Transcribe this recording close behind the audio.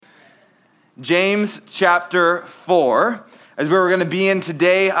James chapter 4 is where we're going to be in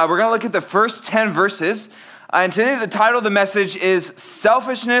today. We're going to look at the first 10 verses. And today the title of the message is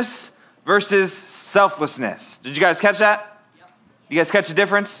Selfishness versus Selflessness. Did you guys catch that? You guys catch the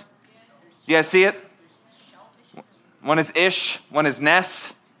difference? You guys see it? One is ish, one is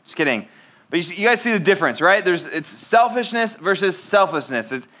ness. Just kidding. But you guys see the difference, right? It's selfishness versus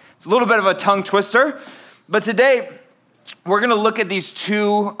selflessness. It's a little bit of a tongue twister. But today, we're going to look at these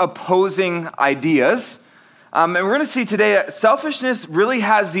two opposing ideas. And we're going to see today that selfishness really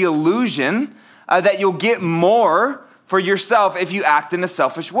has the illusion that you'll get more for yourself if you act in a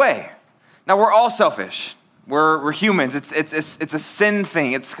selfish way. Now, we're all selfish. We're humans. It's a sin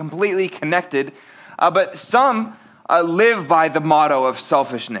thing. It's completely connected. But some live by the motto of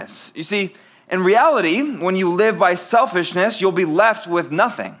selfishness. You see, in reality, when you live by selfishness, you'll be left with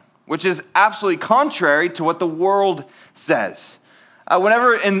nothing, which is absolutely contrary to what the world says.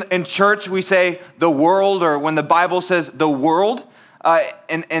 Whenever in church we say the world, or when the Bible says the world,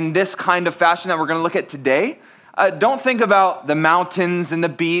 in this kind of fashion that we're going to look at today, don't think about the mountains and the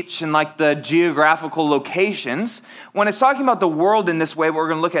beach and like the geographical locations. When it's talking about the world in this way, what we're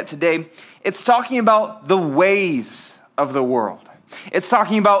going to look at today, it's talking about the ways of the world. It's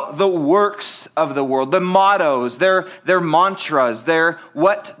talking about the works of the world, the mottos, their mantras,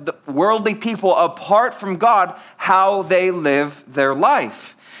 what the worldly people, apart from God, how they live their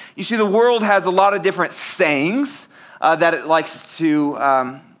life. You see, the world has a lot of different sayings that it likes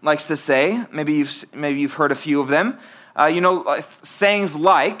to say. Maybe you've heard a few of them. Sayings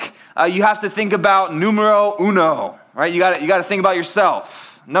like you have to think about numero uno, right? You got to think about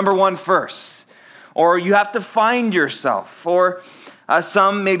yourself, number one first, or you have to find yourself, or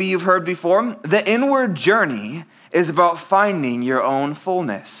some maybe you've heard before. The inward journey is about finding your own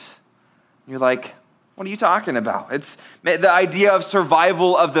fullness. You're like, what are you talking about? It's the idea of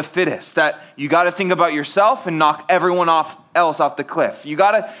survival of the fittest, that you got to think about yourself and knock everyone else off the cliff. You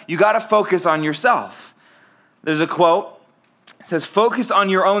got to focus on yourself. There's a quote. It says, "Focus on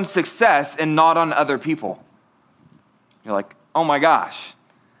your own success and not on other people." You're like, oh my gosh.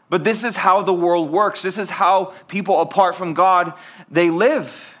 But this is how the world works. This is how people apart from God, they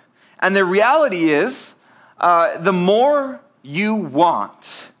live. And the reality is, the more you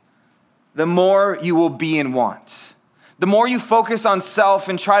want, the more you will be in want. The more you focus on self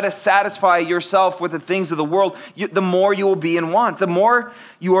and try to satisfy yourself with the things of the world, the more you will be in want. The more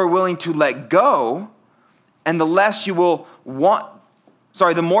you are willing to let go, and the less you will want.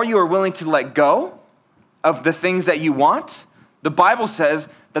 The more you are willing to let go of the things that you want, the Bible says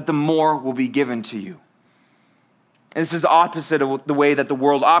that the more will be given to you. And this is opposite of the way that the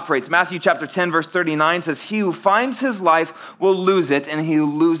world operates. Matthew chapter 10, verse 39 says, "He who finds his life will lose it, and he who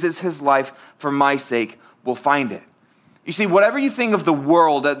loses his life for my sake will find it." You see, whatever you think of the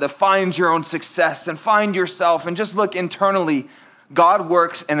world, that finds your own success and find yourself and just look internally, God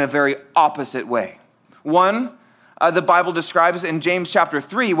works in a very opposite way. One, the Bible describes in James chapter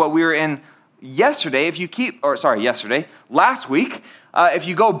 3, what we were in last week. If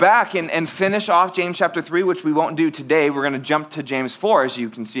you go back and finish off James chapter 3, which we won't do today, we're going to jump to James 4, as you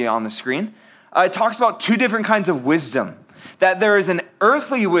can see on the screen. It talks about two different kinds of wisdom, that there is an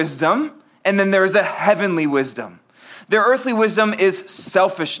earthly wisdom, and then there is a heavenly wisdom. The earthly wisdom is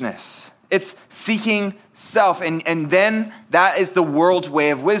selfishness. It's seeking self, and then that is the world's way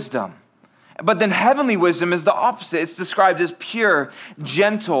of wisdom. But then heavenly wisdom is the opposite. It's described as pure,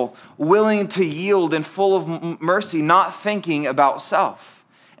 gentle, willing to yield, and full of mercy, not thinking about self.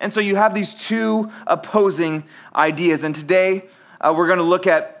 And so you have these two opposing ideas. And today we're going to look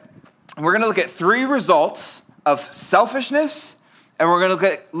at three results of selfishness, and we're going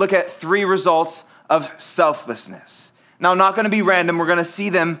to look at three results of selflessness. Now, not going to be random. We're going to see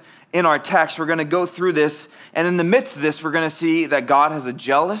them in our text. We're going to go through this, and in the midst of this, we're going to see that God has a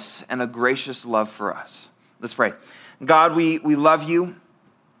jealous and a gracious love for us. Let's pray. God, we love you.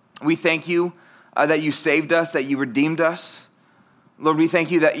 We thank you that you saved us, that you redeemed us. Lord, we thank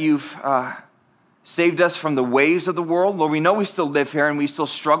you that you've saved us from the ways of the world. Lord, we know we still live here, and we still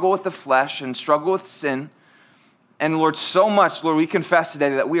struggle with the flesh and struggle with sin. And Lord, so much, Lord, we confess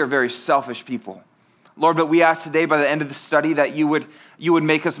today that we are very selfish people. Lord, but we ask today by the end of the study that you would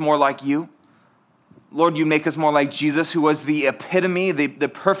make us more like you. Lord, you make us more like Jesus, who was the epitome, the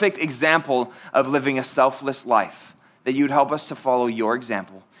perfect example of living a selfless life, that you'd help us to follow your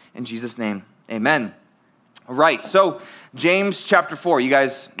example. In Jesus' name, amen. All right, so James chapter 4, you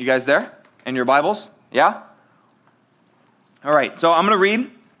guys there in your Bibles? Yeah? All right, so I'm going to read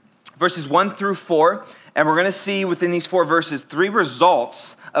verses 1 through 4, and we're going to see within these 4 verses 3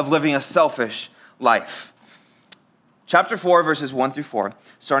 results of living a selfish life. chapter 4, verses 1 through 4,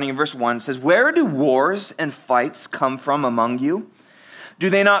 starting in verse 1, says, "Where do wars and fights come from among you? Do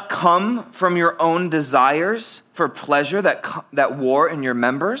they not come from your own desires for pleasure that war in your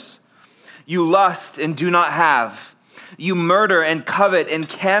members? You lust and do not have. You murder and covet and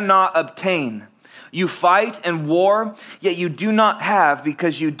cannot obtain. You fight and war, yet you do not have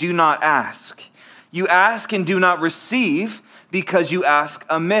because you do not ask. You ask and do not receive because you ask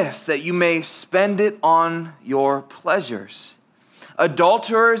amiss, that you may spend it on your pleasures.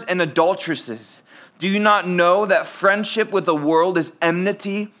 Adulterers and adulteresses, do you not know that friendship with the world is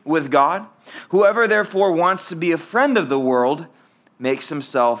enmity with God? Whoever therefore wants to be a friend of the world makes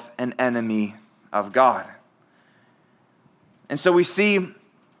himself an enemy of God." And so we see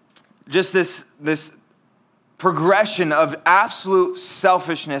just this progression of absolute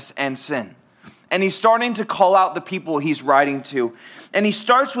selfishness and sin. And he's starting to call out the people he's writing to. And he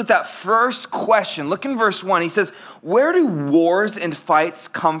starts with that first question. Look in verse 1. He says, "Where do wars and fights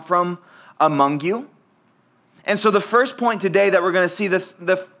come from among you?" And so the first point today that we're going to see,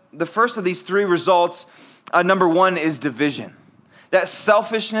 the first of these three results, number one, is division. That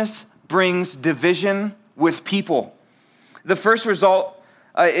selfishness brings division with people. The first result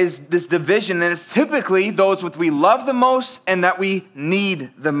is this division, and it's typically those that we love the most and that we need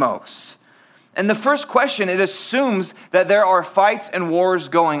the most. And the first question, it assumes that there are fights and wars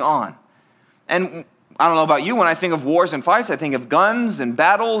going on. And I don't know about you, when I think of wars and fights, I think of guns and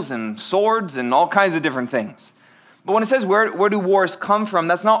battles and swords and all kinds of different things. But when it says where do wars come from,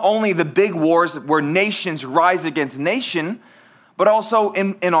 that's not only the big wars where nations rise against nation, but also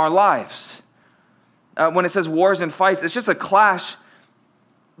in our lives. When it says wars and fights, it's just a clash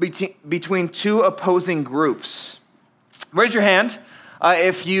between two opposing groups. Raise your hand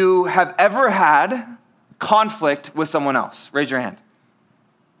if you have ever had conflict with someone else. Raise your hand.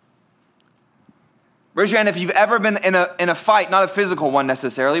 Raise your hand if you've ever been in a fight, not a physical one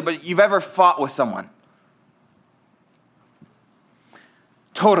necessarily, but you've ever fought with someone.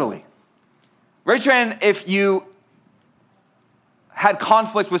 Totally. Raise your hand if you had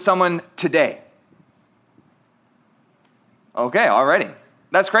conflict with someone today. Okay, already.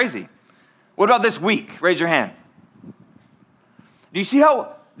 That's crazy. What about this week? Raise your hand. Do you see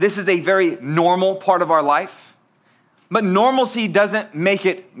how this is a very normal part of our life? But normalcy doesn't make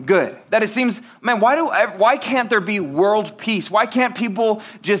it good. That it seems, man, why can't there be world peace? Why can't people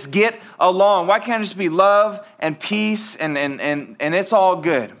just get along? Why can't it just be love and peace and it's all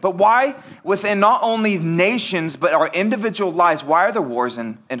good? But why, within not only nations, but our individual lives, why are there wars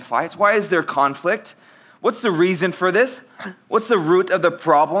and fights? Why is there conflict? What's the reason for this? What's the root of the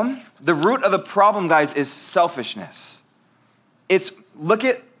problem? The root of the problem, guys, is selfishness.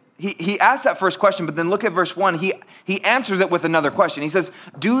 He asked that first question, but then look at verse 1. He answers it with another question. He says,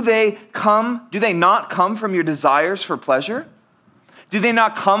 do they not come from your desires for pleasure? Do they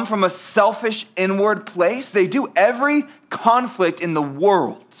not come from a selfish inward place? They do. Every conflict in the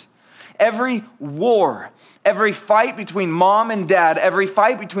world, every war, every fight between mom and dad, every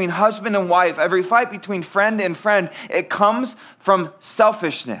fight between husband and wife, every fight between friend and friend, it comes from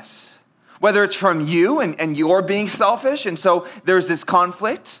selfishness. Whether it's from you and you're being selfish, and so there's this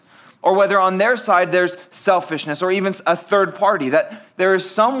conflict, or whether on their side there's selfishness, or even a third party, that there is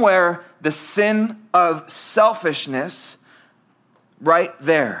somewhere the sin of selfishness right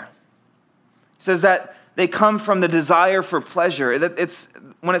there. It says that they come from the desire for pleasure.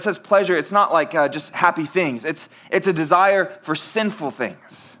 When it says pleasure, it's not like just happy things. It's a desire for sinful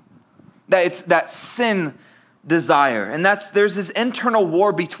things. It's that sin desire. And there's this internal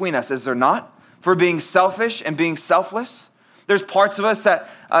war between us, is there not? For being selfish and being selfless. There's parts of us that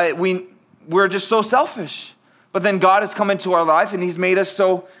we're just so selfish. But then God has come into our life and he's made us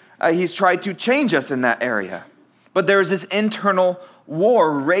so, he's tried to change us in that area. But there's this internal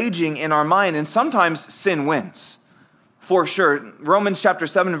war raging in our mind, and sometimes sin wins, for sure. Romans chapter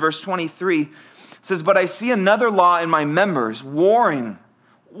 7, verse 23 says, "But I see another law in my members, warring,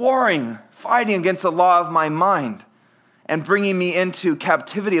 fighting against the law of my mind, and bringing me into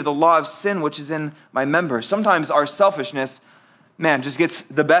captivity of the law of sin, which is in my members." Sometimes our selfishness, just gets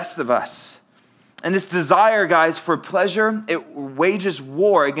the best of us. And this desire, guys, for pleasure, it wages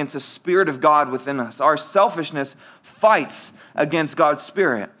war against the Spirit of God within us. Our selfishness fights against God's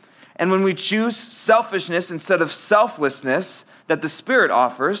Spirit. And when we choose selfishness instead of selflessness that the Spirit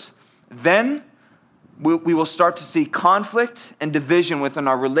offers, then we will start to see conflict and division within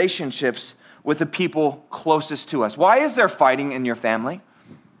our relationships with the people closest to us. Why is there fighting in your family?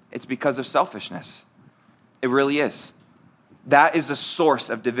 It's because of selfishness. It really is. That is the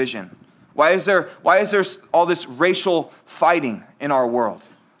source of division. Why is there all this racial fighting in our world?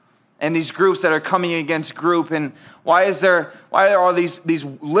 and these groups that are coming against group, and why are there all these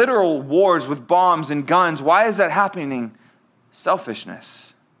literal wars with bombs and guns? Why is that happening?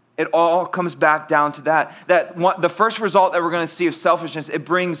 Selfishness. It all comes back down to that. The first result that we're going to see of selfishness, it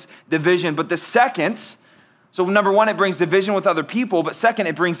brings division. But the second, so number one, it brings division with other people, but second,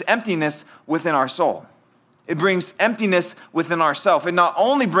 it brings emptiness within our soul. It brings emptiness within ourselves. It not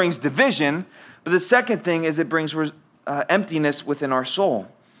only brings division, but the second thing is it brings emptiness within our soul.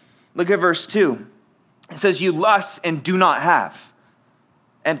 Look at verse 2. It says, you lust and do not have.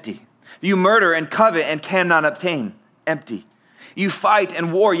 Empty. You murder and covet and cannot obtain. Empty. You fight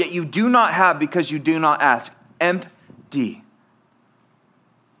and war, yet you do not have because you do not ask. Empty.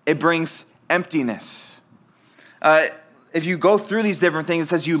 It brings emptiness. If you go through these different things, it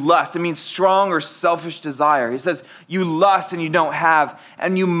says you lust. It means strong or selfish desire. It says you lust and you don't have.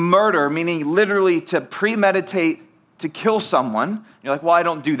 And you murder, meaning literally to premeditate to kill someone. You're like, well, I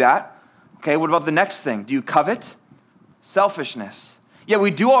don't do that. Okay, what about the next thing? Do you covet? Selfishness. Yet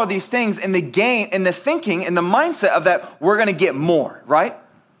we do all these things in the thinking, in the mindset of that we're going to get more, right?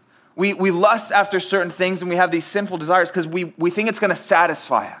 We lust after certain things and we have these sinful desires because we think it's going to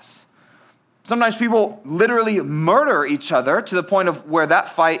satisfy us. Sometimes people literally murder each other to the point of where that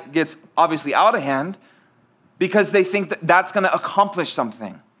fight gets obviously out of hand because they think that that's going to accomplish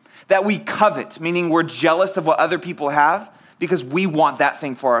something. That we covet, meaning we're jealous of what other people have because we want that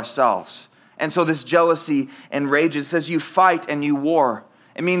thing for ourselves. And so this jealousy enrages. It says you fight and you war.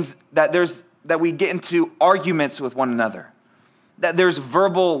 It means that we get into arguments with one another. That there's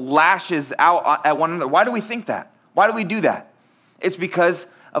verbal lashes out at one another. Why do we think that? Why do we do that? It's because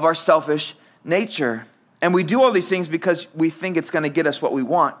of our selfish nature. And we do all these things because we think it's going to get us what we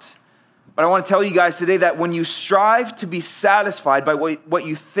want. But I want to tell you guys today that when you strive to be satisfied by what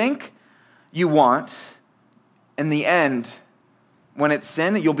you think you want, in the end, when it's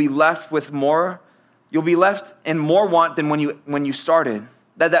sin, you'll be left with more. You'll be left in more want than when you started.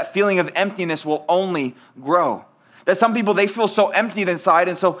 That feeling of emptiness will only grow. That some people, they feel so emptied inside,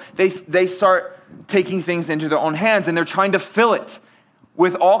 and so they start taking things into their own hands, and they're trying to fill it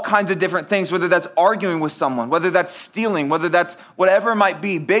with all kinds of different things, whether that's arguing with someone, whether that's stealing, whether that's whatever it might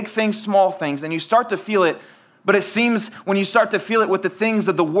be, big things, small things, and you start to feel it, but it seems when you start to feel it with the things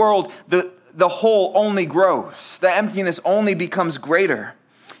of the world, the hole only grows. The emptiness only becomes greater.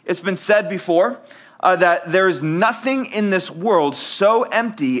 It's been said before that there is nothing in this world so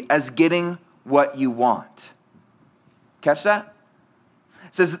empty as getting what you want. Catch that?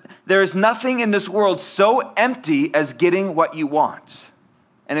 It says, there is nothing in this world so empty as getting what you want.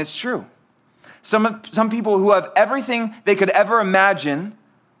 And it's true. Some people who have everything they could ever imagine,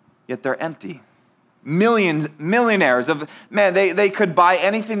 yet they're empty. Millionaires they could buy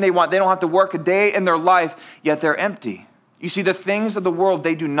anything they want. They don't have to work a day in their life, yet they're empty. You see, the things of the world,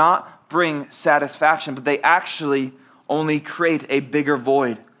 they do not bring satisfaction, but they actually only create a bigger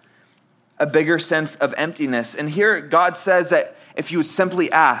void, a bigger sense of emptiness. And here God says that if you would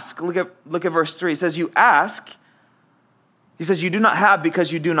simply ask, look at verse 3. It says, you ask. He says, you do not have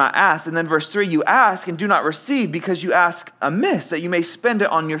because you do not ask. And then verse 3, you ask and do not receive because you ask amiss, that you may spend it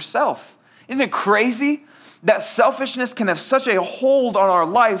on yourself. Isn't it crazy that selfishness can have such a hold on our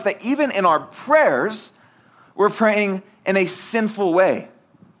life that even in our prayers, we're praying in a sinful way?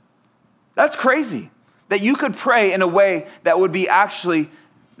 That's crazy. That you could pray in a way that would be actually,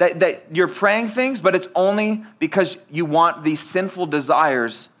 that you're praying things, but it's only because you want these sinful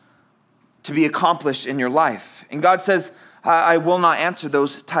desires to be accomplished in your life. And God says, I will not answer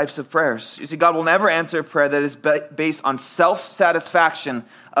those types of prayers. You see, God will never answer a prayer that is based on self-satisfaction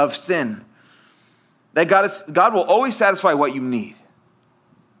of sin. That God will always satisfy what you need.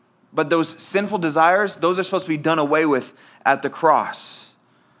 But those sinful desires, those are supposed to be done away with at the cross.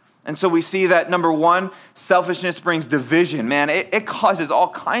 And so we see that, number one, selfishness brings division. Man, it causes all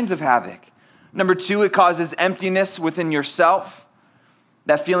kinds of havoc. Number two, it causes emptiness within yourself.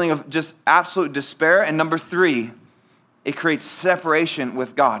 That feeling of just absolute despair. And number three, it creates separation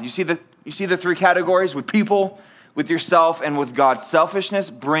with God. You see the three categories with people, with yourself, and with God. Selfishness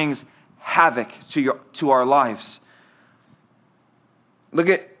brings havoc to our lives. Look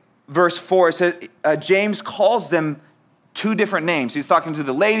at verse 4. It says, James calls them two different names. He's talking to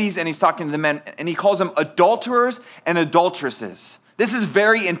the ladies and he's talking to the men, and he calls them adulterers and adulteresses. This is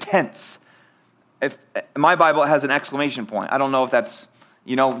very intense. If my Bible has an exclamation point. I don't know if that's,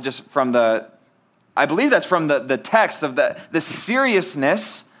 just from I believe that's from the text of the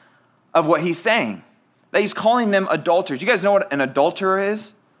seriousness of what he's saying. That he's calling them adulterers. You guys know what an adulterer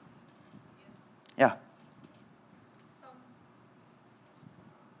is? Yeah.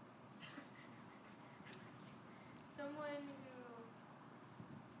 Someone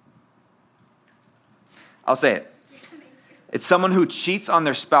I'll say it. It's someone who cheats on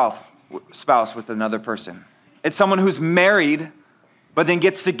their spouse with another person. It's someone who's married, but then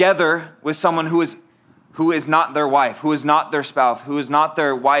gets together with someone who is not their wife, who is not their spouse, who is not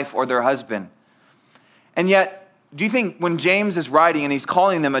their wife or their husband. And yet, do you think when James is writing and he's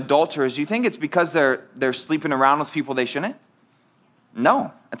calling them adulterers, do you think it's because they're sleeping around with people they shouldn't?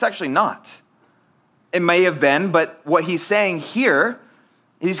 No, it's actually not. It may have been, but what he's saying here,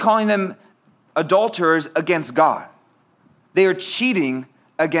 he's calling them adulterers against God. They are cheating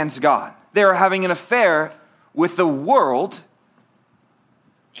against God. They are having an affair with the world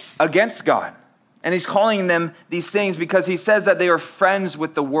against God. And he's calling them these things because he says that they are friends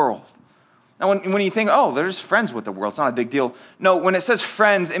with the world. Now, when you think, oh, they're just friends with the world, it's not a big deal. No, when it says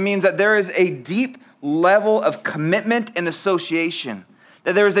friends, it means that there is a deep level of commitment and association,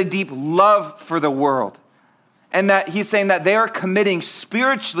 that there is a deep love for the world, and that he's saying that they are committing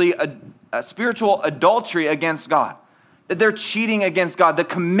spiritual adultery against God, that they're cheating against God. The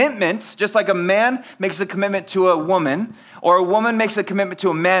commitment, just like a man makes a commitment to a woman, or a woman makes a commitment to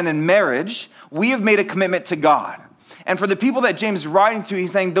a man in marriage, we have made a commitment to God. And for the people that James is writing to,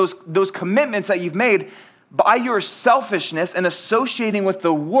 he's saying those commitments that you've made by your selfishness and associating with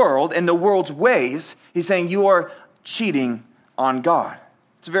the world and the world's ways, he's saying you are cheating on God.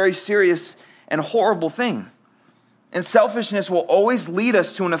 It's a very serious and horrible thing. And selfishness will always lead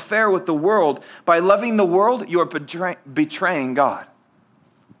us to an affair with the world. By loving the world, you are betraying God.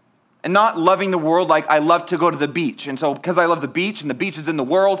 And not loving the world like I love to go to the beach. And so because I love the beach and the beach is in the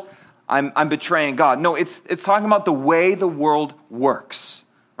world, I'm betraying God. No, it's talking about the way the world works,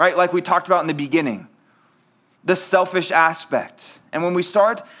 right? Like we talked about in the beginning, the selfish aspect. And when we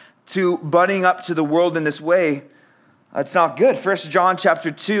start to butting up to the world in this way, it's not good. 1 John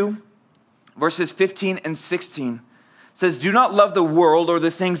chapter 2, verses 15 and 16 says, do not love the world or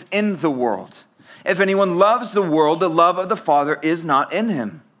the things in the world. If anyone loves the world, the love of the Father is not in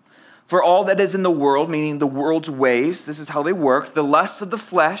him. For all that is in the world, meaning the world's ways, this is how they work, the lusts of the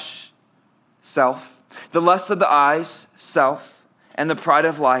flesh, self, the lust of the eyes, self, and the pride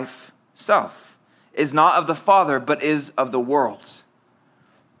of life, self, is not of the Father, but is of the world.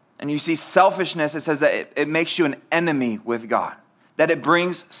 And you see selfishness, it says that it makes you an enemy with God, that it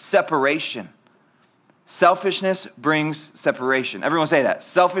brings separation. Selfishness brings separation. Everyone say that.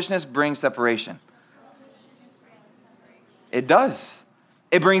 Selfishness brings separation. It does.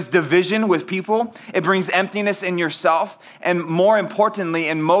 It brings division with people. It brings emptiness in yourself. And more importantly,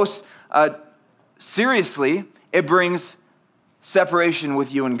 and most seriously, it brings separation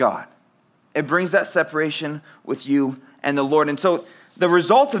with you and God. It brings that separation with you and the Lord. And so the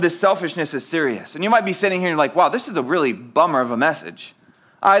result of this selfishness is serious. And you might be sitting here and like, wow, this is a really bummer of a message.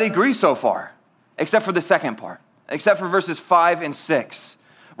 I'd agree so far, except for the second part, except for verses 5 and 6.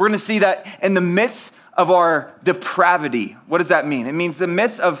 We're going to see that in the midst of our depravity. What does that mean? It means the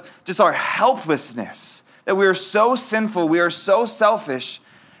midst of just our helplessness, that we are so sinful, we are so selfish,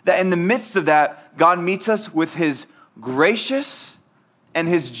 that in the midst of that, God meets us with his gracious and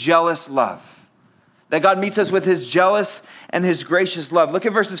his jealous love. That God meets us with his jealous and his gracious love. Look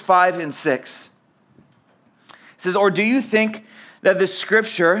at verses 5 and 6. It says, or do you think that the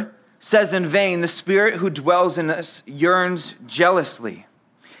scripture says in vain, the Spirit who dwells in us yearns jealously?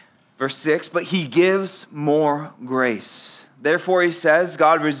 Verse 6, but he gives more grace. Therefore he says,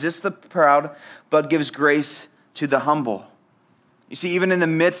 God resists the proud, but gives grace to the humble. You see, even in the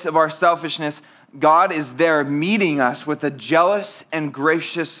midst of our selfishness, God is there meeting us with a jealous and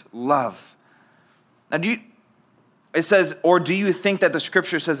gracious love. Now, it says, or do you think that the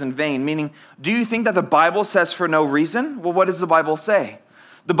scripture says in vain? Meaning, do you think that the Bible says for no reason? Well, what does the Bible say?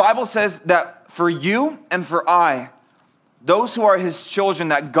 The Bible says that for you and for I, those who are his children,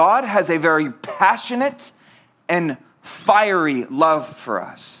 that God has a very passionate and fiery love for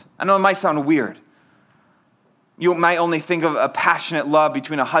us. I know it might sound weird. You might only think of a passionate love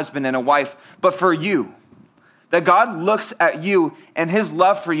between a husband and a wife, but for you, that God looks at you and his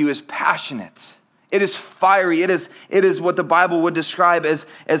love for you is passionate. It is fiery. It is what the Bible would describe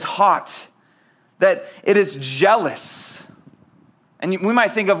as hot. That it is jealous. And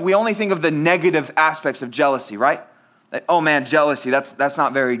we only think of the negative aspects of jealousy, right? Like, oh man, jealousy, that's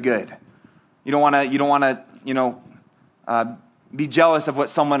not very good. You don't want to be jealous of what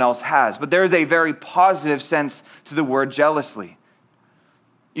someone else has. But there is a very positive sense to the word jealously.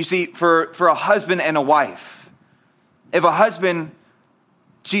 You see, for a husband and a wife, if a husband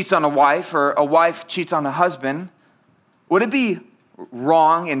cheats on a wife or a wife cheats on a husband, would it be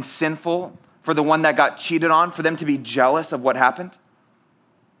wrong and sinful for the one that got cheated on, for them to be jealous of what happened?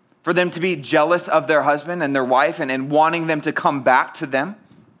 For them to be jealous of their husband and their wife and wanting them to come back to them?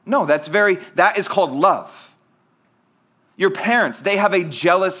 No, that is called love. Your parents, they have a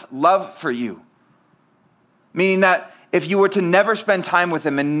jealous love for you. Meaning that if you were to never spend time with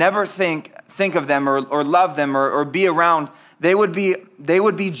them and never think of them or love them or be around, they would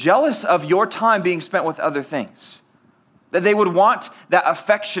be jealous of your time being spent with other things. That they would want that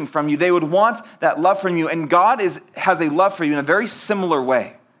affection from you. They would want that love from you. And God has a love for you in a very similar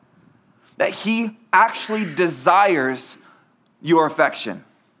way. That he actually desires your affection.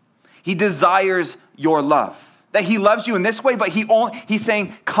 He desires your love. That he loves you in this way, but he's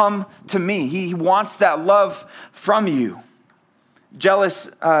saying, come to me. He wants that love from you.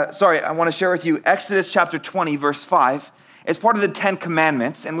 I want to share with you Exodus chapter 20, verse 5. It's part of the 10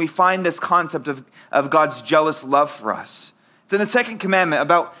 Commandments, and we find this concept of God's jealous love for us. It's in the second commandment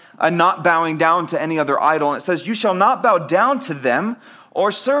about not bowing down to any other idol. And it says, you shall not bow down to them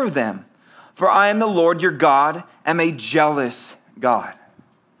or serve them, for I am the Lord your God, am a jealous God.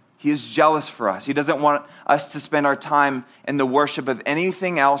 He is jealous for us. He doesn't want us to spend our time in the worship of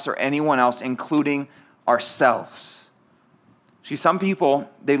anything else or anyone else, including ourselves. See, some people,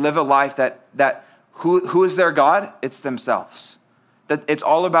 they live a life that who is their God? It's themselves. That it's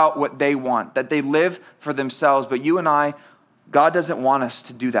all about what they want, that they live for themselves. But you and I, God doesn't want us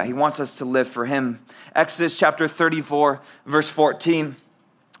to do that. He wants us to live for him. Exodus chapter 34, verse 14.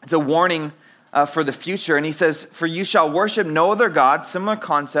 It's a warning for the future. And he says, for you shall worship no other God, similar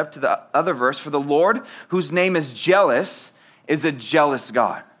concept to the other verse, for the Lord, whose name is jealous, is a jealous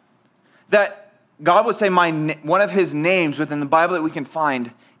God. That God would say one of his names within the Bible that we can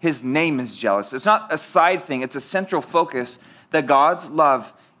find, his name is jealous. It's not a side thing. It's a central focus that God's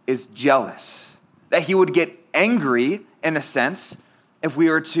love is jealous. That he would get angry, in a sense, if we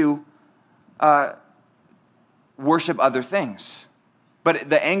were to worship other things.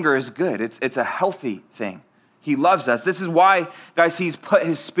 But the anger is good. It's a healthy thing. He loves us. This is why, guys, he's put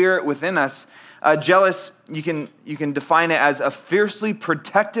his spirit within us. Jealous, you can define it as a fiercely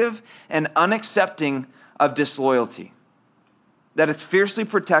protective and unaccepting of disloyalty. That it's fiercely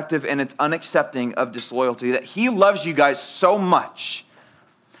protective and it's unaccepting of disloyalty. That he loves you guys so much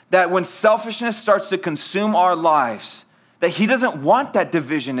that when selfishness starts to consume our lives, that he doesn't want that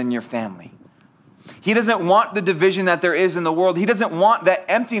division in your family. He doesn't want the division that there is in the world. He doesn't want that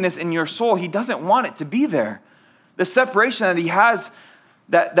emptiness in your soul. He doesn't want it to be there. The separation that he has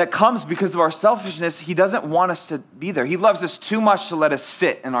that comes because of our selfishness, he doesn't want us to be there. He loves us too much to let us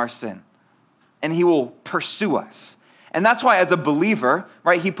sit in our sin. And he will pursue us. And that's why as a believer,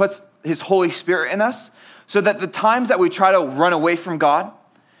 right, he puts his Holy Spirit in us so that the times that we try to run away from God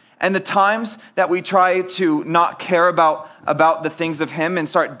and the times that we try to not care about the things of him and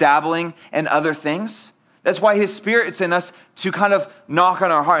start dabbling in other things, that's why his Spirit's in us to kind of knock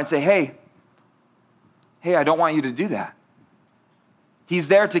on our heart and say, hey, I don't want you to do that. He's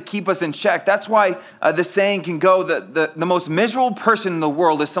there to keep us in check. That's why the saying can go that the most miserable person in the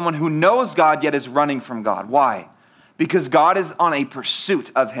world is someone who knows God yet is running from God. Why? Because God is on a pursuit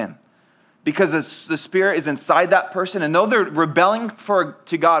of him. Because the Spirit is inside that person, and though they're rebelling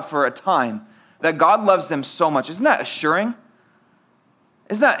to God for a time, that God loves them so much. Isn't that assuring?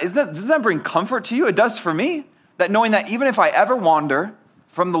 Does that bring comfort to you? It does for me. That knowing that even if I ever wander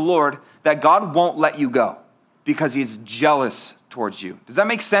from the Lord, that God won't let you go because he's jealous towards you. Does that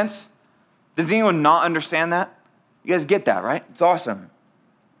make sense? Does anyone not understand that? You guys get that, right? It's awesome.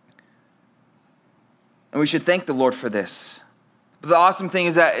 And we should thank the Lord for this. But the awesome thing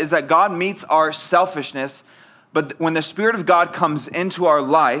is that God meets our selfishness, but when the Spirit of God comes into our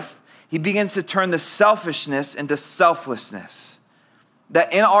life, he begins to turn the selfishness into selflessness.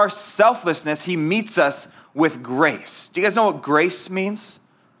 That in our selflessness, he meets us with grace. Do you guys know what grace means?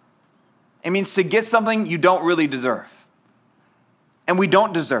 It means to get something you don't really deserve. And we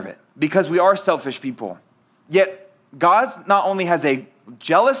don't deserve it because we are selfish people. Yet God not only has a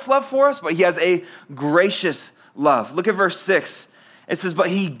jealous love for us, but he has a gracious love. Look at verse 6. It says, but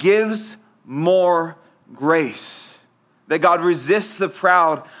he gives more grace. That God resists the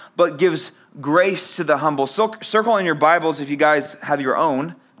proud, but gives grace to the humble. So circle in your Bibles if you guys have your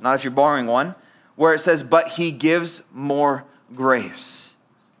own, not if you're borrowing one, where it says, but he gives more grace.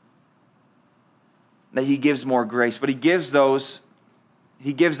 That he gives more grace. But he gives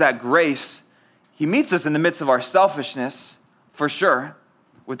that grace. He meets us in the midst of our selfishness, for sure,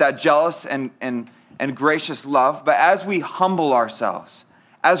 with that jealous and gracious love. But as we humble ourselves,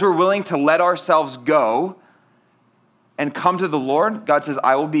 as we're willing to let ourselves go and come to the Lord, God says,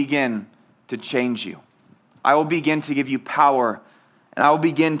 I will begin to change you. I will begin to give you power, and I will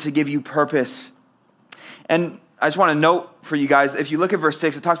begin to give you purpose. And I just want to note for you guys, if you look at verse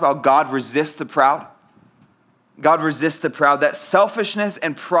 6, it talks about God resists the proud. God resists the proud. That selfishness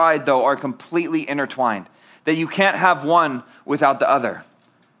and pride, though, are completely intertwined. that you can't have one without the other.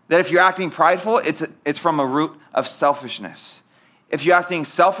 That if you're acting prideful, it's from a root of selfishness. If you're acting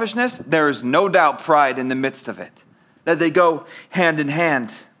selfishness, there is no doubt pride in the midst of it. That they go hand in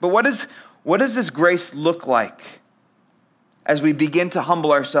hand. But what does this grace look like as we begin to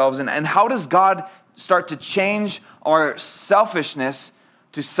humble ourselves? And how does God start to change our selfishness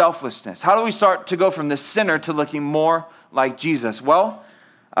to selflessness? How do we start to go from the sinner to looking more like Jesus? Well,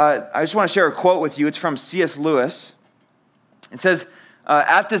 I just want to share a quote with you. It's from C.S. Lewis. It says,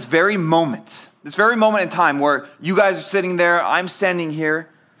 at this very moment in time where you guys are sitting there, I'm standing here,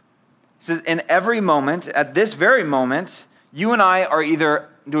 it says, in every moment, at this very moment, you and I are either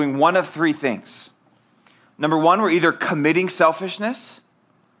doing one of three things. Number one, we're either committing selfishness,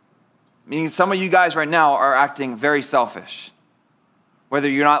 meaning some of you guys right now are acting very selfish. Whether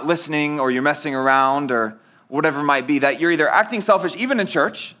you're not listening or you're messing around or whatever it might be, that you're either acting selfish even in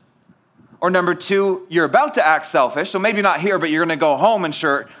church, or number two, you're about to act selfish, so maybe not here, but you're going to go home and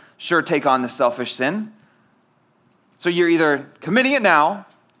sure take on the selfish sin. So you're either committing it now,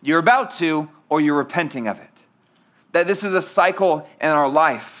 you're about to, or you're repenting of it. That this is a cycle in our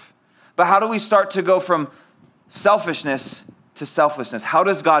life. But how do we start to go from selfishness to selflessness? How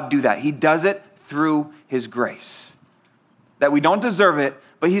does God do that? He does it through his grace. That we don't deserve it,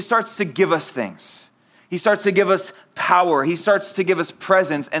 but he starts to give us things. He starts to give us power. He starts to give us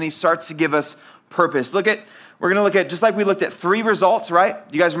presence, and he starts to give us purpose. We're going to look at, just like we looked at three results, right?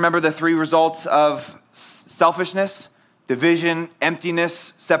 Do you guys remember the three results of selfishness, division,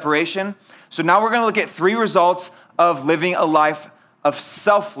 emptiness, separation? So now we're going to look at three results of living a life of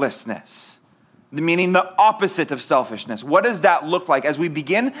selflessness, meaning the opposite of selfishness. What does that look like? As we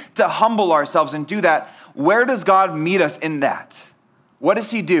begin to humble ourselves and do that, where does God meet us in that? What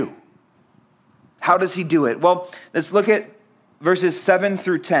does he do? How does he do it? Well, let's look at verses 7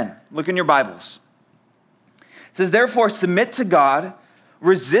 through 10. Look in your Bibles. It says, therefore, submit to God,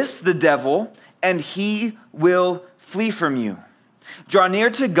 resist the devil, and he will flee from you. Draw near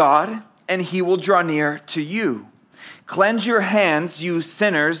to God, and he will draw near to you. Cleanse your hands, you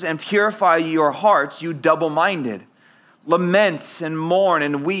sinners, and purify your hearts, you double-minded. Lament and mourn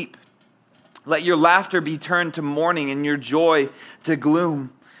and weep. Let your laughter be turned to mourning and your joy to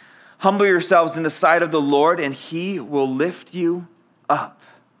gloom. Humble yourselves in the sight of the Lord, and he will lift you up.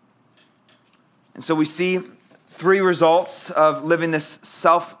 And so we see three results of living this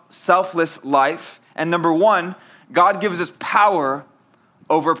selfless life. And number one, God gives us power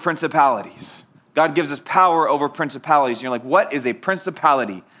over principalities. God gives us power over principalities. And you're like, what is a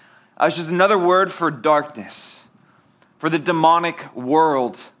principality? It's just another word for darkness, for the demonic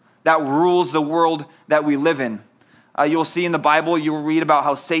world that rules the world that we live in. You'll see in the Bible, you'll read about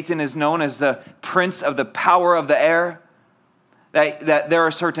how Satan is known as the prince of the power of the air, that there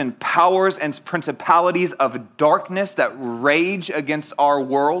are certain powers and principalities of darkness that rage against our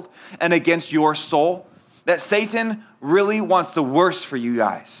world and against your soul, that Satan really wants the worst for you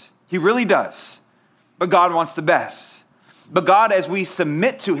guys. He really does. But God wants the best. But God, as we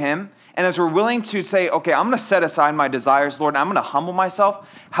submit to him, and as we're willing to say, okay, I'm going to set aside my desires, Lord, and I'm going to humble myself,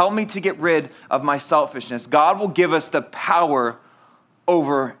 help me to get rid of my selfishness. God will give us the power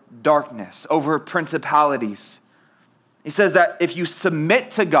over darkness, over principalities. He says that if you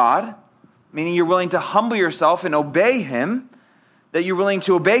submit to God, meaning you're willing to humble yourself and obey him, that you're willing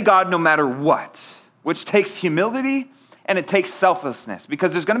to obey God no matter what, which takes humility and it takes selflessness,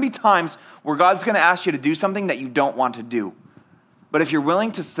 because there's going to be times where God's going to ask you to do something that you don't want to do. But if you're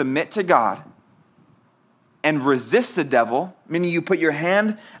willing to submit to God and resist the devil, meaning you put your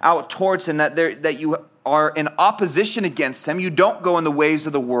hand out towards him, that you are in opposition against him, you don't go in the ways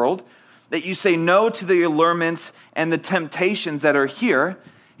of the world, that you say no to the allurements and the temptations that are here,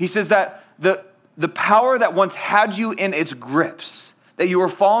 he says that the power that once had you in its grips, that you were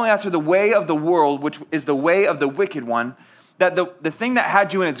following after the way of the world, which is the way of the wicked one, that the thing that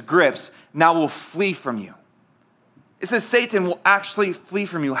had you in its grips now will flee from you. It says Satan will actually flee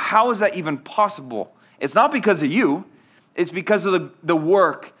from you. How is that even possible? It's not because of you. It's because of the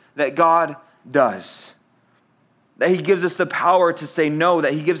work that God does. That he gives us the power to say no,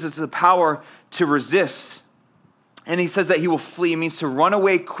 that he gives us the power to resist. And he says that he will flee. It means to run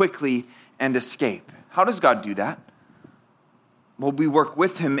away quickly and escape. How does God do that? Well, we work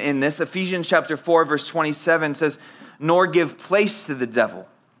with him in this. Ephesians chapter 4, verse 27 says, nor give place to the devil.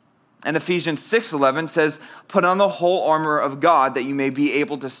 And Ephesians 6:11 says, put on the whole armor of God that you may be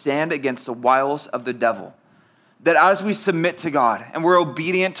able to stand against the wiles of the devil. That as we submit to God and we're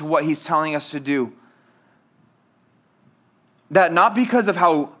obedient to what he's telling us to do, that not because of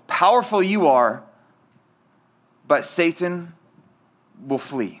how powerful you are, but Satan will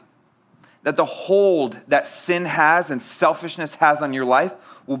flee. that the hold that sin has and selfishness has on your life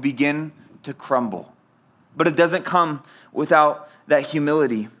will begin to crumble. But it doesn't come without that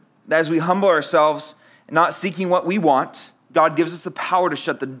humility. As we humble ourselves, not seeking what we want, God gives us the power to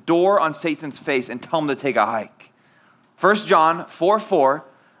shut the door on Satan's face and tell him to take a hike. 1 John 4:4,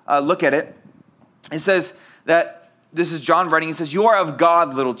 look at it. It says that, this is John writing, he says, "You are of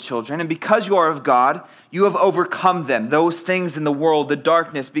God, little children, and because you are of God, you have overcome them, those things in the world, the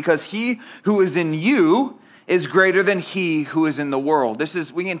darkness, because he who is in you is greater than he who is in the world."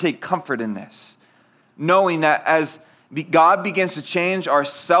 We can take comfort in this, knowing that as God begins to change our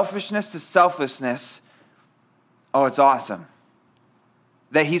selfishness to selflessness, oh, it's awesome.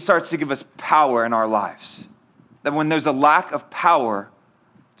 That he starts to give us power in our lives. That when there's a lack of power,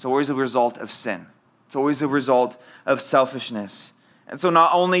 it's always a result of sin. It's always a result of selfishness. And so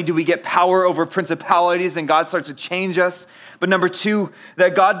not only do we get power over principalities and God starts to change us, but number two,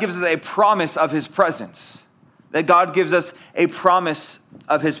 that God gives us a promise of his presence. That God gives us a promise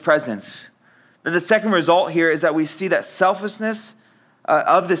of his presence. Then the second result here is that we see that selflessness,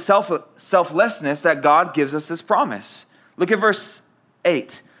 of the selflessness, that God gives us this promise. Look at verse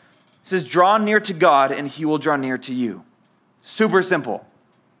 8. It says, "Draw near to God and he will draw near to you." Super simple.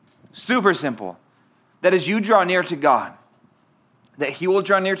 Super simple. That as you draw near to God, that he will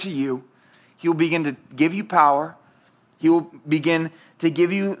draw near to you. He will begin to give you power. He will begin to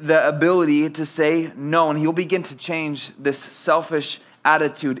give you the ability to say no, and he'll begin to change this selfish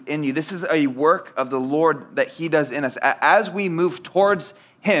attitude in you. This is a work of the Lord that he does in us. As we move towards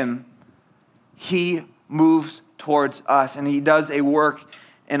him, he moves towards us, and he does a work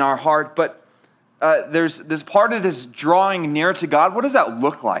in our heart. But there's part of this drawing near to God. What does that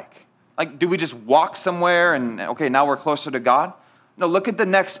look like? Like, do we just walk somewhere and, okay, now we're closer to God? No, look at the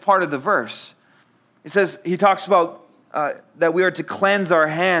next part of the verse. It says, he talks about that we are to cleanse our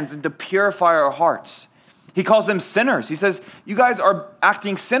hands and to purify our hearts. He calls them sinners. He says, you guys are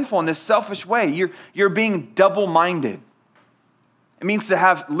acting sinful in this selfish way. You're being double-minded. It means to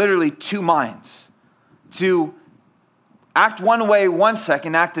have literally two minds. To act one way one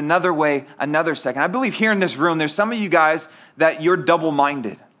second, act another way another second. I believe here in this room, there's some of you guys that you're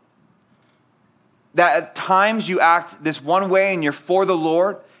double-minded. That at times you act this one way and you're for the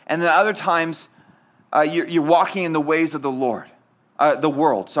Lord, and then other times you're walking in the ways of the world.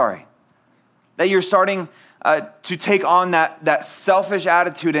 That you're starting to take on that selfish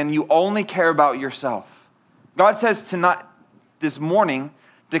attitude and you only care about yourself. God says tonight, this morning,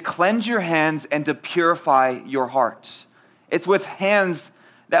 to cleanse your hands and to purify your hearts. It's with hands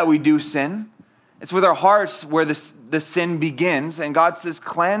that we do sin. It's with our hearts where the sin begins. And God says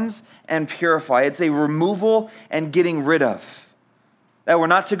cleanse and purify. It's a removal and getting rid of. That we're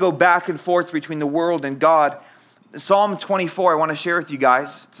not to go back and forth between the world and God. Psalm 24, I want to share with you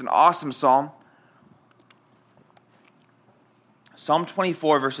guys. It's an awesome psalm. Psalm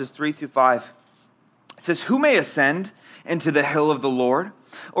 24, verses 3 through 5. It says, "Who may ascend into the hill of the Lord?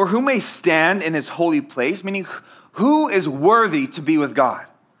 Or who may stand in his holy place?" Meaning, who is worthy to be with God?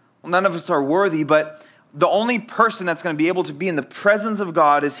 Well, none of us are worthy, but the only person that's going to be able to be in the presence of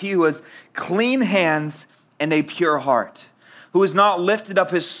God is he who has clean hands and a pure heart, who has not lifted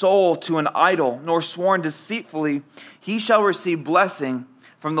up his soul to an idol, nor sworn deceitfully. He shall receive blessing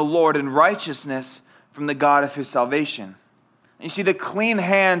from the Lord and righteousness from the God of his salvation. And you see, the clean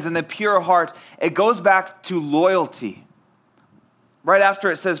hands and the pure heart, it goes back to loyalty. Right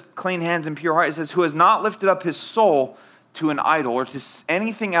after it says clean hands and pure heart, it says, who has not lifted up his soul to an idol or to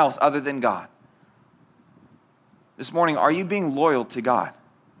anything else other than God. This morning, are you being loyal to God?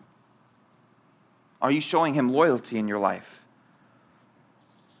 Are you showing him loyalty in your life?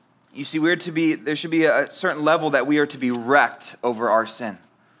 You see, there should be a certain level that we are to be wrecked over our sin.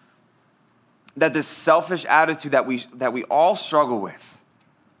 That this selfish attitude that we all struggle with,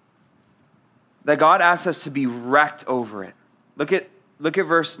 that God asks us to be wrecked over it. Look at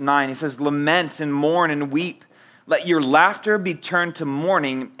verse 9. He says, "Lament and mourn and weep. Let your laughter be turned to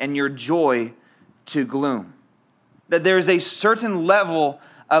mourning and your joy to gloom." That there's a certain level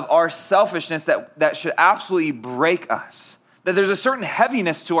of our selfishness that should absolutely break us. That there's a certain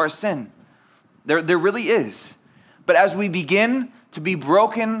heaviness to our sin. There really is. But as we begin to be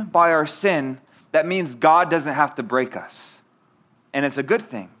broken by our sin, that means God doesn't have to break us. And it's a good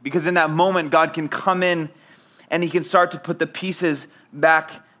thing, because in that moment, God can come in and he can start to put the pieces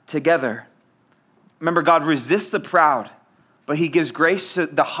back together. Remember, God resists the proud, but he gives grace to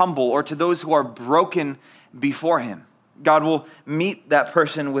the humble or to those who are broken before him. God will meet that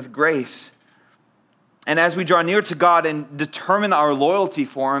person with grace. And as we draw near to God and determine our loyalty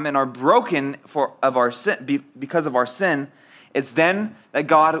for him and are broken because of our sin, it's then that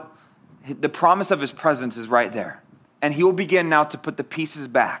God the promise of his presence is right there. And he will begin now to put the pieces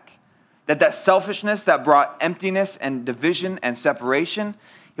back. That selfishness that brought emptiness and division and separation,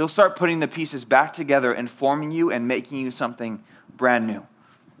 he'll start putting the pieces back together and forming you and making you something brand new.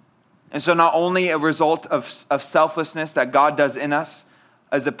 And so not only a result of selflessness that God does in us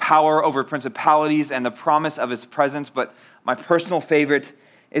as the power over principalities and the promise of his presence, but my personal favorite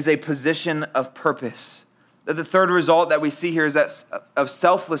is a position of purpose. That the third result that we see here is that of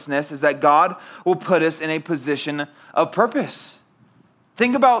selflessness is that God will put us in a position of purpose.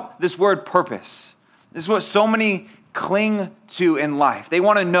 Think about this word purpose. This is what so many cling to in life. They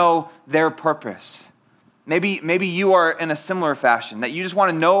want to know their purpose. Maybe you are in a similar fashion, that you just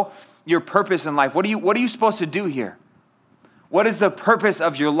want to know your purpose in life. What are you supposed to do here? What is the purpose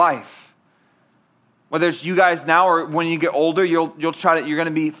of your life? Whether it's you guys now or when you get older, you're going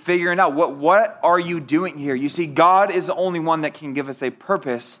to be figuring out what are you doing here? You see, God is the only one that can give us a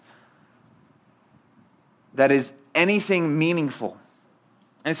purpose that is anything meaningful.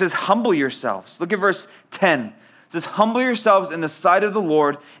 And it says, humble yourselves. Look at verse 10. It says, humble yourselves in the sight of the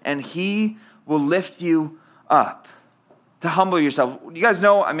Lord, and he will lift you up. To humble yourself. You guys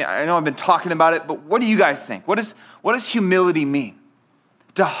know, I know I've been talking about it, but what do you guys think? What does humility mean?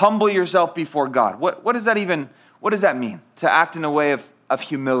 To humble yourself before God. What does that mean? To act in a way of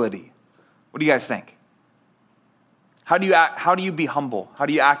humility. What do you guys think? How do you act? How do you be humble? How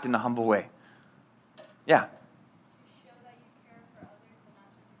do you act in a humble way? Yeah. Show that you care for others and not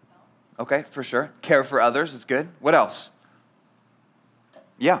just yourself. Okay, for sure. Care for others is good. What else?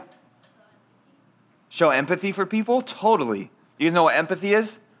 Yeah. Show empathy for people? Totally. You guys know what empathy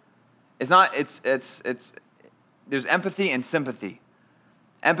is? There's empathy and sympathy.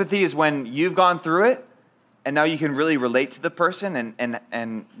 Empathy is when you've gone through it, and now you can really relate to the person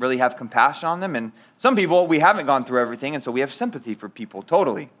and really have compassion on them. And some people, we haven't gone through everything, and so we have sympathy for people,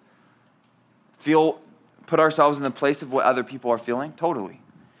 totally. Put ourselves in the place of what other people are feeling, totally.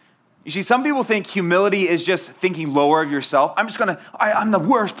 You see, some people think humility is just thinking lower of yourself. I'm the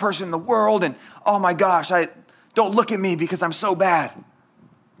worst person in the world, and oh my gosh, don't look at me because I'm so bad.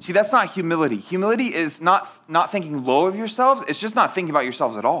 See, that's not humility. Humility is not thinking low of yourselves. It's just not thinking about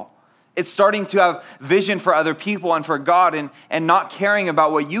yourselves at all. It's starting to have vision for other people and for God and not caring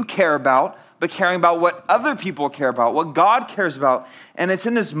about what you care about, but caring about what other people care about, what God cares about. And it's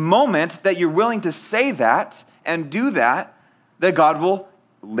in this moment that you're willing to say that and do that God will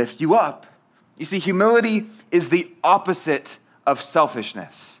lift you up. You see, humility is the opposite of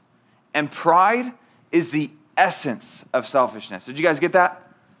selfishness. And pride is the essence of selfishness. Did you guys get that?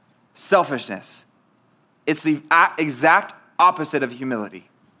 Selfishness. It's the exact opposite of humility.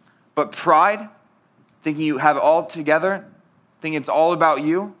 But pride, thinking you have it all together, thinking it's all about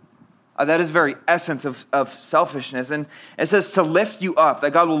you, that is the very essence of selfishness. And it says to lift you up,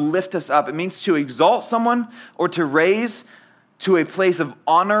 that God will lift us up. It means to exalt someone or to raise to a place of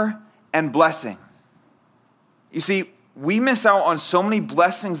honor and blessing. You see, we miss out on so many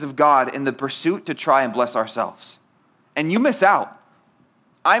blessings of God in the pursuit to try and bless ourselves. And you miss out.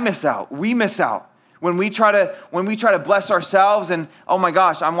 I miss out. We miss out. When we try to bless ourselves and, oh my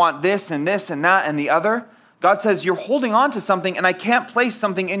gosh, I want this and this and that and the other, God says, you're holding on to something and I can't place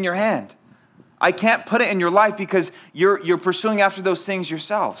something in your hand. I can't put it in your life because you're pursuing after those things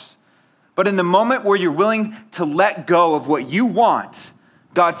yourselves. But in the moment where you're willing to let go of what you want,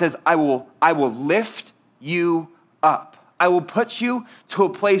 God says, I will lift you up. I will put you to a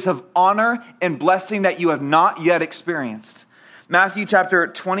place of honor and blessing that you have not yet experienced. Matthew chapter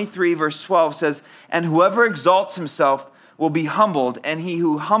 23, verse 12 says, and whoever exalts himself will be humbled, and he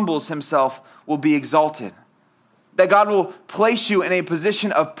who humbles himself will be exalted. That God will place you in a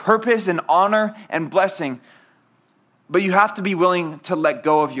position of purpose and honor and blessing, but you have to be willing to let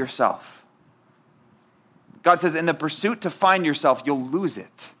go of yourself. God says, in the pursuit to find yourself, you'll lose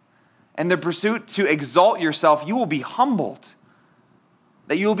it. In the pursuit to exalt yourself, you will be humbled.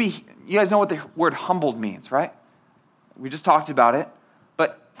 You guys know what the word humbled means, right? We just talked about it,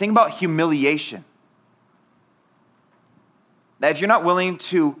 but think about humiliation. That if you're not willing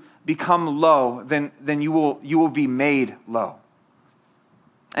to become low, then you will be made low.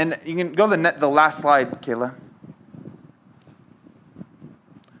 And you can go to the last slide, Kayla.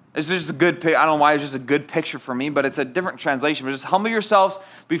 It's just a good picture. I don't know why it's just a good picture for me, but it's a different translation. But just humble yourselves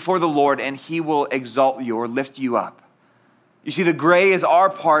before the Lord, and he will exalt you or lift you up. You see, the gray is our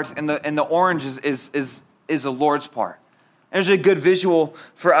part, and the orange is the Lord's part. There's a good visual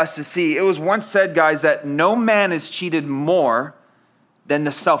for us to see. It was once said, guys, that no man is cheated more than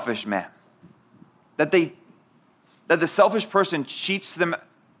the selfish man. That the selfish person cheats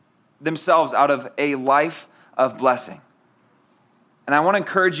themselves out of a life of blessing. And I want to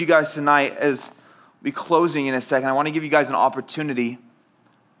encourage you guys tonight as we closing in a second. I want to give you guys an opportunity.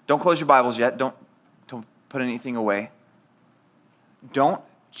 Don't close your Bibles yet. Don't put anything away. Don't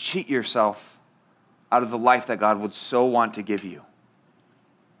cheat yourself out of the life that God would so want to give you.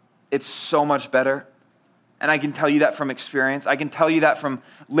 It's so much better. And I can tell you that from experience. I can tell you that from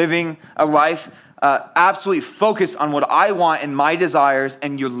living a life absolutely focused on what I want and my desires,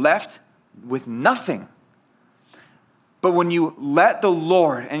 and you're left with nothing. But when you let the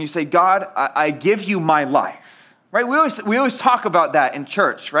Lord and you say, God, I give you my life, right? We always talk about that in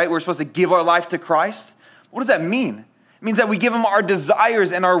church, right? We're supposed to give our life to Christ. What does that mean? It means that we give him our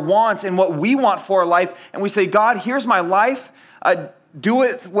desires and our wants and what we want for our life. And we say, God, here's my life. Do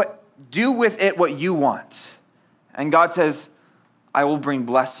with it what you want. And God says, I will bring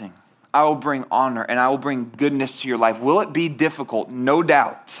blessing. I will bring honor, and I will bring goodness to your life. Will it be difficult? No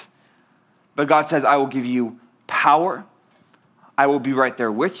doubt. But God says, I will give you power. I will be right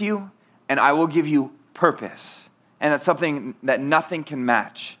there with you, and I will give you purpose. And that's something that nothing can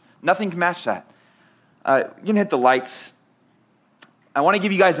match. Nothing can match that. You can hit the lights. I want to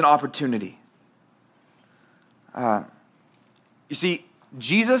give you guys an opportunity. You see,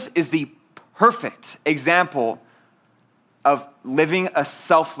 Jesus is the perfect example of living a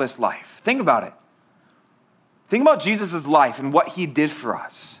selfless life. Think about it. Think about Jesus' life and what he did for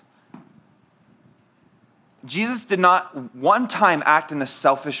us. Jesus did not one time act in a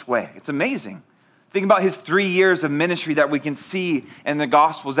selfish way. It's amazing. Think about his 3 years of ministry that we can see in the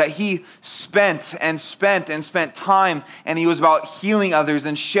Gospels, that he spent time, and he was about healing others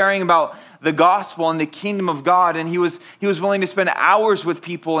and sharing about the gospel and the kingdom of God. And he was willing to spend hours with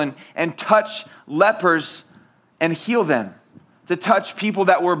people and touch lepers and heal them, to touch people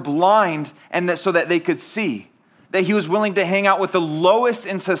that were blind and so that they could see. That he was willing to hang out with the lowest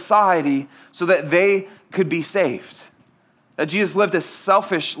in society so that they could be saved. That Jesus lived a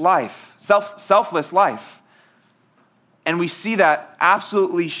selfless life. And we see that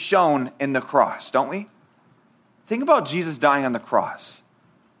absolutely shown in the cross, don't we? Think about Jesus dying on the cross.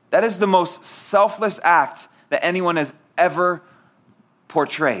 That is the most selfless act that anyone has ever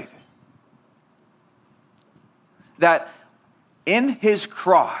portrayed. That in his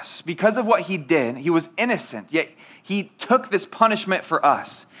cross, because of what he did, he was innocent, yet he took this punishment for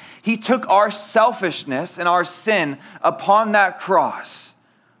us. He took our selfishness and our sin upon that cross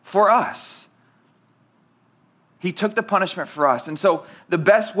for us. He took the punishment for us. And so the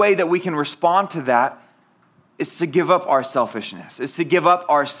best way that we can respond to that is to give up our selfishness, is to give up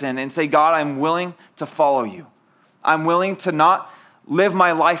our sin and say, God, I'm willing to follow you. I'm willing to not live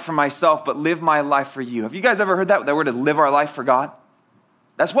my life for myself, but live my life for you. Have you guys ever heard that we're to live our life for God?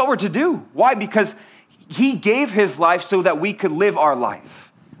 That's what we're to do. Why? Because he gave his life so that we could live our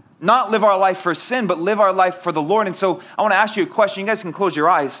life. Not live our life for sin, but live our life for the Lord. And so I want to ask you a question. You guys can close your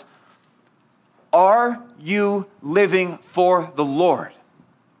eyes. Are you living for the Lord?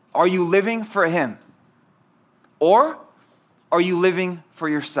 Are you living for him? Or are you living for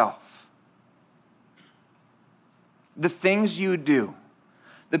yourself? The things you do,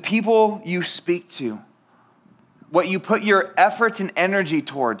 the people you speak to, what you put your effort and energy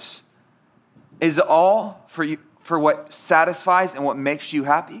towards, is all for you, for what satisfies and what makes you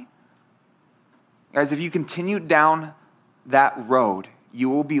happy? Guys, if you continue down that road, you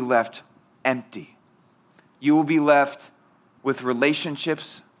will be left empty. You will be left with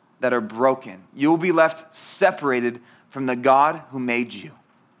relationships that are broken. You will be left separated from the God who made you.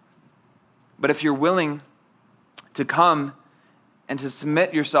 But if you're willing to come and to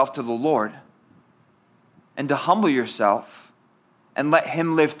submit yourself to the Lord and to humble yourself and let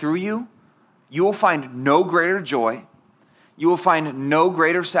him live through you, you will find no greater joy. You will find no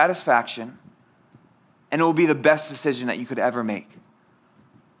greater satisfaction. And it will be the best decision that you could ever make.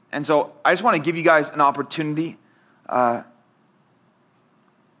 And so I just want to give you guys an opportunity, not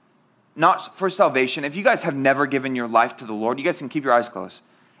for salvation. If you guys have never given your life to the Lord, you guys can keep your eyes closed.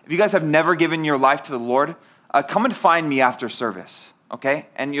 If you guys have never given your life to the Lord, come and find me after service, okay?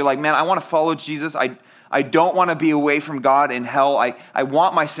 And you're like, man, I want to follow Jesus. I don't want to be away from God in hell. I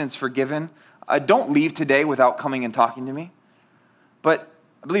want my sins forgiven. Don't leave today without coming and talking to me. But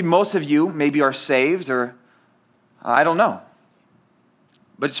I believe most of you maybe are saved or I don't know.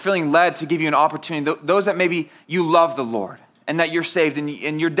 But just feeling led to give you an opportunity. Those that maybe you love the Lord and that you're saved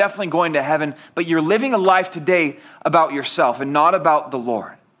and you're definitely going to heaven, but you're living a life today about yourself and not about the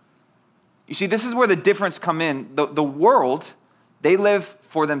Lord. You see, this is where the difference come in. The world, they live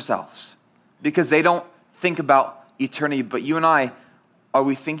for themselves because they don't think about eternity. But you and I, are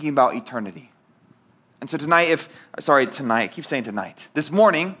we thinking about eternity? And so tonight, I keep saying tonight. This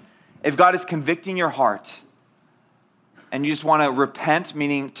morning, if God is convicting your heart and you just want to repent,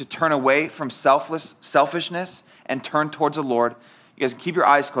 meaning to turn away from selfishness and turn towards the Lord, you guys can keep your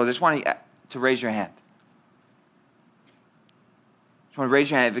eyes closed. I just want you to raise your hand. Just want to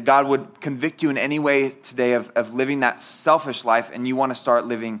raise your hand. If God would convict you in any way today of living that selfish life and you want to start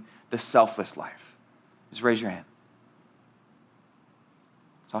living the selfless life, just raise your hand.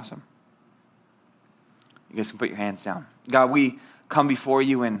 It's awesome. You guys can put your hands down. God, we come before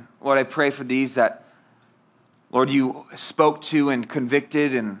you, and Lord, I pray for these that, Lord, you spoke to and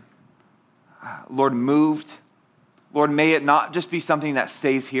convicted and, Lord, moved. Lord, may it not just be something that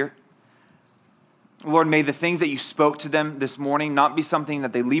stays here. Lord, may the things that you spoke to them this morning not be something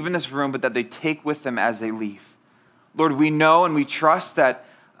that they leave in this room, but that they take with them as they leave. Lord, we know and we trust that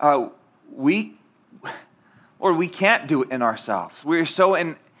we can't do it in ourselves. We are so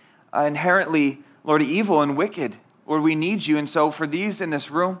inherently, Lord, evil and wicked. Lord, we need you. And so for these in this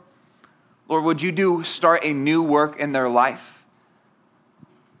room, Lord, would you start a new work in their life?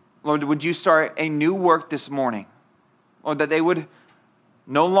 Lord, would you start a new work this morning? Lord, that they would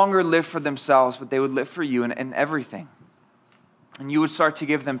no longer live for themselves, but they would live for you in everything. And you would start to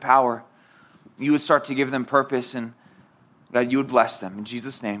give them power. You would start to give them purpose, and God, you would bless them. In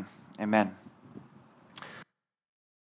Jesus' name, amen.